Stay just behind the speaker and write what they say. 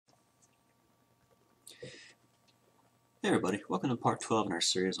Hey everybody, welcome to part 12 in our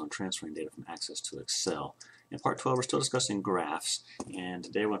series on transferring data from Access to Excel. In part 12 we're still discussing graphs, and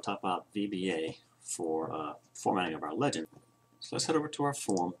today we're going to talk about VBA for formatting of our legend. So let's head over to our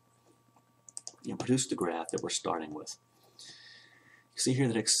form and produce the graph that we're starting with. You see here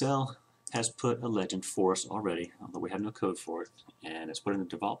that Excel has put a legend for us already, although we have no code for it, and it's put in the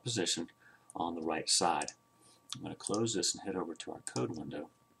default position on the right side. I'm going to close this and head over to our code window.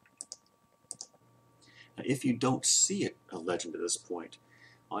 Now, if you don't see a legend at this point,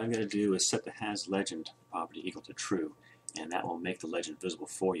 all you've got to do is set the hasLegend property equal to true, and that will make the legend visible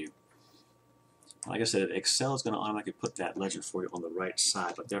for you. Like I said, Excel is going to automatically put that legend for you on the right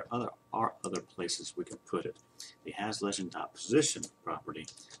side, but there are other places we can put it. The hasLegend.position property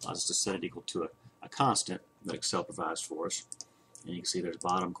allows us to set it equal to a constant that Excel provides for us. And you can see there's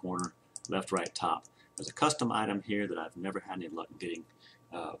bottom corner, left, right, top. There's a custom item here that I've never had any luck getting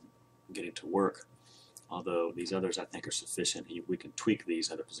to work. Although these others I think are sufficient. We can tweak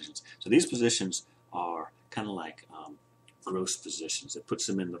these other positions. So these positions are kind of like gross positions. It puts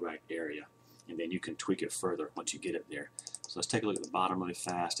them in the right area, and then you can tweak it further once you get it there. So let's take a look at the bottom really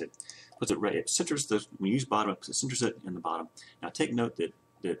fast. It puts it right. It centers when you use bottom, it centers it in the bottom. Now take note that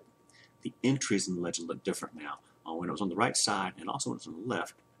the entries in the legend look different now. When it was on the right side and also when it's on the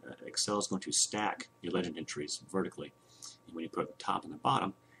left, Excel is going to stack your legend entries vertically. And when you put the top and the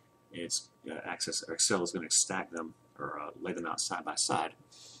bottom, Excel is going to stack them or lay them out side by side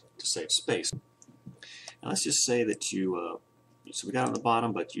to save space. Now let's just say that so we got it on the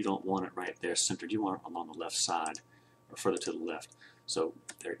bottom, but you don't want it right there centered. You want it along the left side or further to the left. So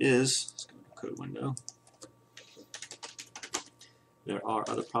there is, let's go to the code window. There are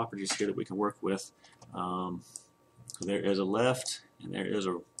other properties here that we can work with. There is a left and there is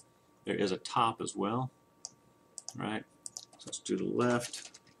a top as well. All right. So let's do the left.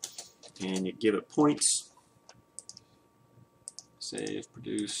 And you give it points, save,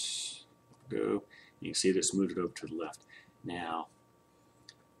 produce, go. You can see this moved it over to the left. Now,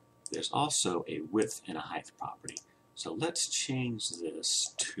 there's also a width and a height property. So let's change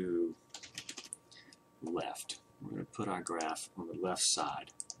this to left. We're going to put our graph on the left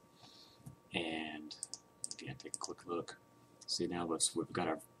side. And again, take a quick look. See now we've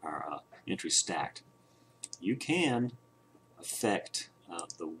got our entries stacked. You can affect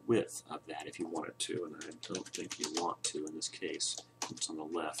the width of that if you wanted to, and I don't think you want to in this case. It's on the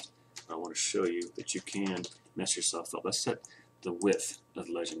left. But I want to show you that you can mess yourself up. Let's set the width of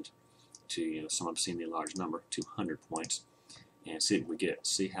the legend to some obscenely large number, 200 points, and see what we get.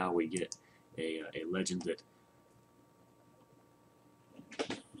 See how we get a legend that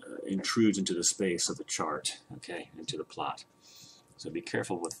intrudes into the space of the chart, okay, into the plot. So be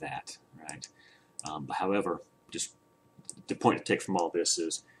careful with that, right? However, just the point to take from all this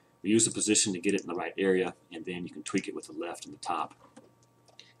is we use the position to get it in the right area, and then you can tweak it with the left and the top,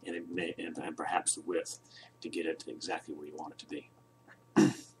 and perhaps the width to get it exactly where you want it to be.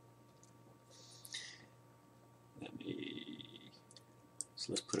 So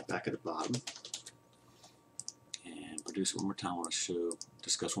let's put it back at the bottom and produce it one more time. I want to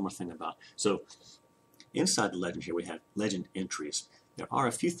discuss one more thing about. So inside the legend here we have legend entries. There are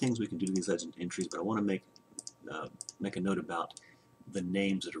a few things we can do to these legend entries, but I want to make a note about the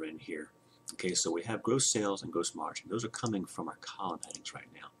names that are in here. Okay, so we have gross sales and gross margin. Those are coming from our column headings right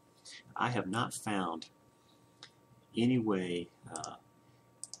now. I have not found any way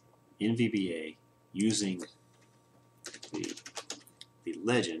in VBA using the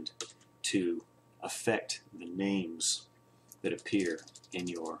legend to affect the names that appear in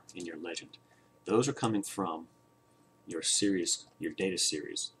your legend. Those are coming from your series, your data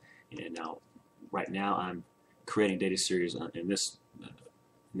series. And now, right now, I'm creating data series in this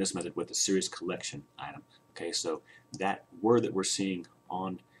method with the series collection item. Okay, so that word that we're seeing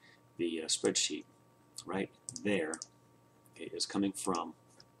on the spreadsheet right there, okay, is coming from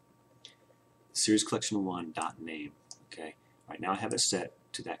series collection 1 dot name. Okay, right now I have it set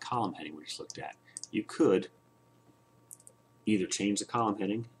to that column heading we just looked at. You could either change the column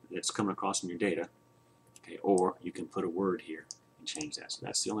heading that's coming across in your data, okay, or you can put a word here and change that. So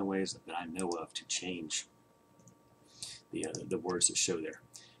that's the only ways that I know of to change the words that show there.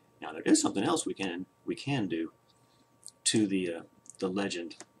 Now there is something else we can do to the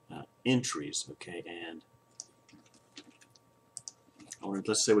legend entries. Okay, and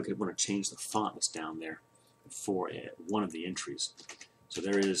let's say we want to change the font that's down there for one of the entries. So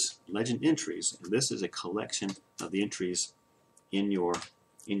there is legend entries, and this is a collection of the entries in your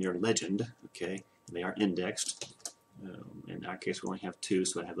legend. Okay, and they are indexed. In our case, we only have 2,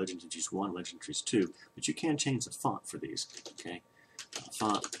 so I have legend entries 1, legend entries 2. But you can change the font for these. Okay,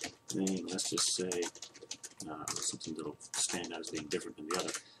 font name. Let's just say something that will stand out as being different than the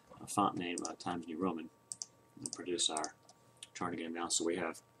other. Font name Times New Roman, and produce our chart again now. So we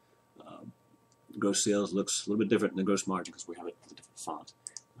have gross sales looks a little bit different than the gross margin because we have it with a different font.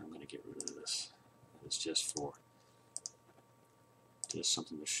 I'm going to get rid of this. It's just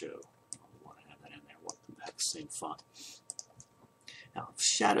something to show. I want to have that in there. Have the same font. Now,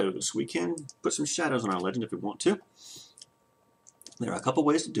 shadows. We can put some shadows on our legend if we want to. There are a couple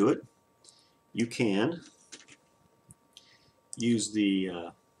ways to do it. You can use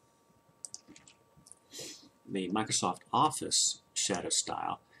the Microsoft Office shadow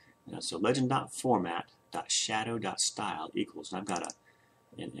style. So legend.format.shadow.style equals, and I've got a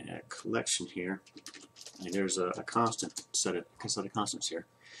collection here, and there's a constant set of constants here.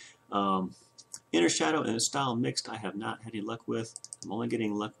 Inner shadow and style mixed I have not had any luck with. I'm only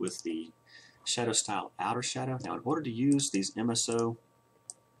getting luck with the shadow style outer shadow. Now in order to use these MSO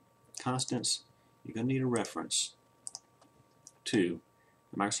constants, you're going to need a reference to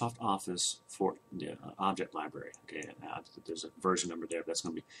the Microsoft Office for the object library. Okay, there's a version number there, but that's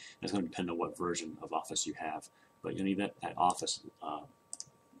going to depend on what version of Office you have. But you'll need that Office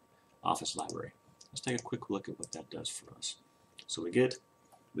library. Let's take a quick look at what that does for us. So we get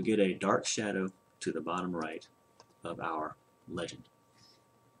a dark shadow to the bottom right of our legend.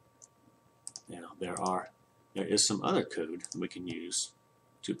 Now there is some other code we can use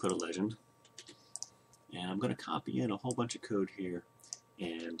to put a legend, and I'm going to copy in a whole bunch of code here,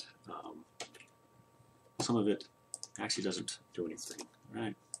 and some of it actually doesn't do anything,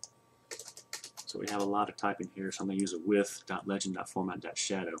 right? So we have a lot of typing here, so I'm going to use a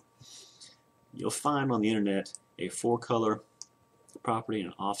with.legend.format.shadow. You'll find on the internet a 4-color property and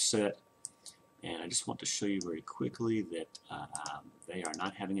an offset, and I just want to show you very quickly that they are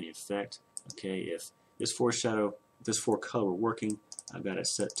not having any effect. Okay, if this 4-color were working, I've got it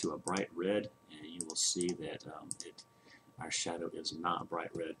set to a bright red, and you will see that our shadow is not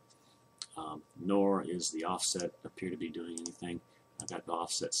bright red, nor is the offset appear to be doing anything. I've got the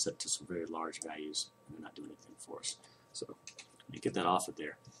offset set to some very large values, and they're not doing anything for us. So let me get that off of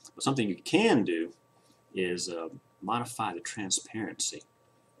there. But something you can do is modify the transparency.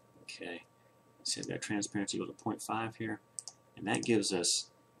 Okay, so that transparency goes to 0.5 here, and that gives us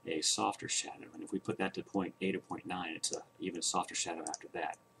a softer shadow. And if we put that to 0.8 or 0.9, it's an even softer shadow after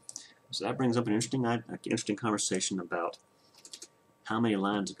that. So that brings up an interesting conversation about how many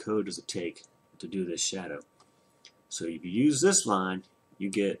lines of code does it take to do this shadow. So if you use this line, you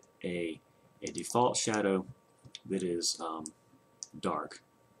get a default shadow that is dark.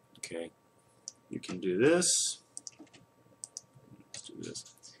 Okay, you can do this. Let's do this,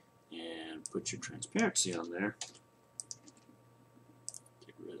 and put your transparency on there.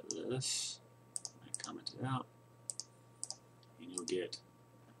 Get rid of this. And comment it out, and you'll get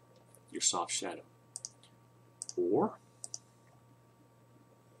your soft shadow. Or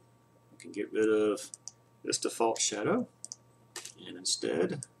you can get rid of this default shadow, and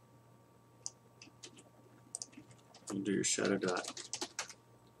instead you do your shadow dot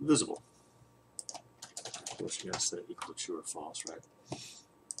visible. Of course, you got to set it equal to true or false, right?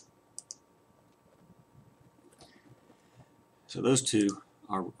 So those two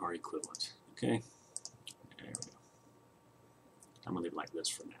are equivalent. Okay, there we go. I'm gonna leave it like this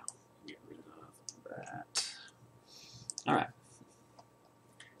for now. Get rid of that. All right,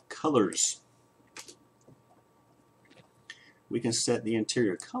 colors. We can set the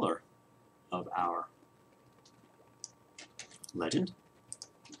interior color of our legend.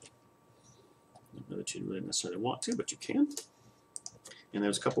 I don't know that you really necessarily want to, but you can. And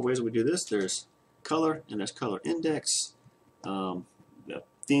there's a couple ways that we do this. There's color, and there's color index. The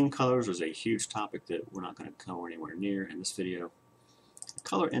theme colors is a huge topic that we're not going to cover anywhere near in this video.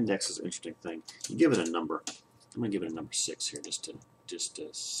 Color index is an interesting thing. You give it a number. I'm going to give it a number 6 here just to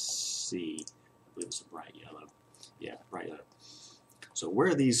see. I believe it's a bright yellow. Yeah, bright yellow. So where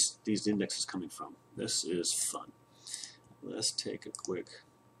are these indexes coming from? This is fun. Let's take a quick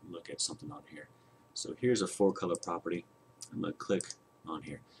look at something on here. So here's a 4-color property. I'm going to click on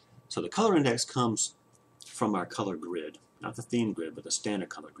here. So the color index comes from our color grid, not the theme grid, but the standard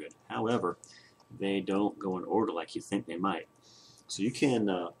color grid. However, they don't go in order like you think they might. So you can,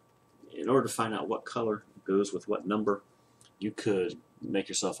 in order to find out what color goes with what number, you could make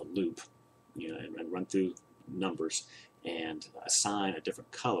yourself a loop, and run through numbers and assign a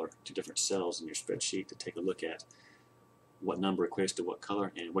different color to different cells in your spreadsheet to take a look at what number equates to what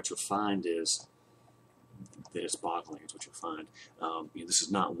color. And what you'll find is that it's boggling. Is what you'll find. This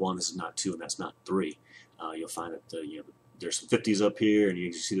is not 1, this is not 2, and that's not 3. You'll find that there's some 50s up here, and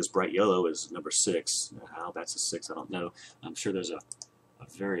you see this bright yellow is number 6. How that's a 6, I don't know. I'm sure there's a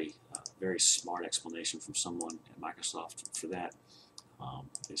very very smart explanation from someone at Microsoft for that.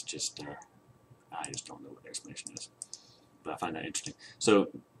 It's just, I just don't know what the explanation is. But I find that interesting. So,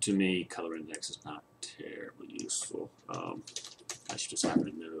 to me, color index is not terribly useful. I should just happen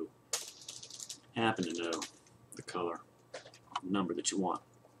to know the color number that you want.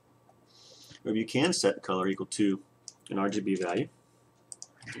 Or you can set the color equal to an RGB value.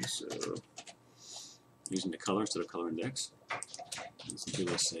 And so, using the color instead of color index. Let's do,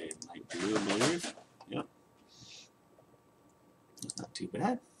 let's say, light blue, I believe. Yep. That's not too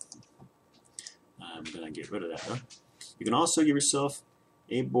bad. I'm going to get rid of that though. You can also give yourself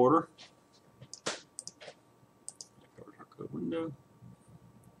a border. Window.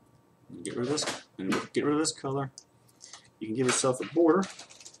 Get rid of this. Get rid of this color. You can give yourself a border.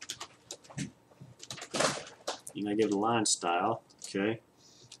 You can give it a line style. Okay.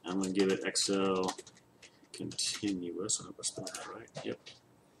 I'm going to give it XL continuous. I hope I spelled that right. Yep.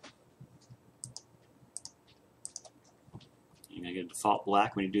 You're going to get a default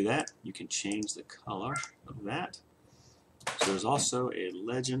black. When you do that, you can change the color of that. So there's also a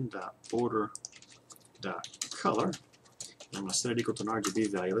legend.border.color. I'm going to set it equal to an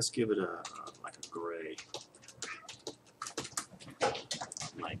RGB value. Let's give it like a gray,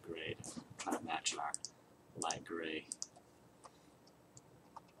 light gray, kind of match our light gray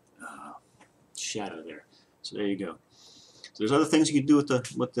shadow there. So there you go. So there's other things you can do with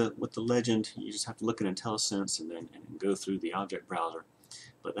the legend. You just have to look at IntelliSense and go through the object browser.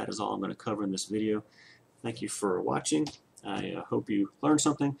 But that is all I'm going to cover in this video. Thank you for watching. I hope you learned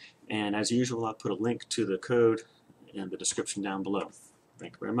something. And as usual, I'll put a link to the code in the description down below.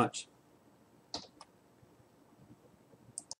 Thank you very much.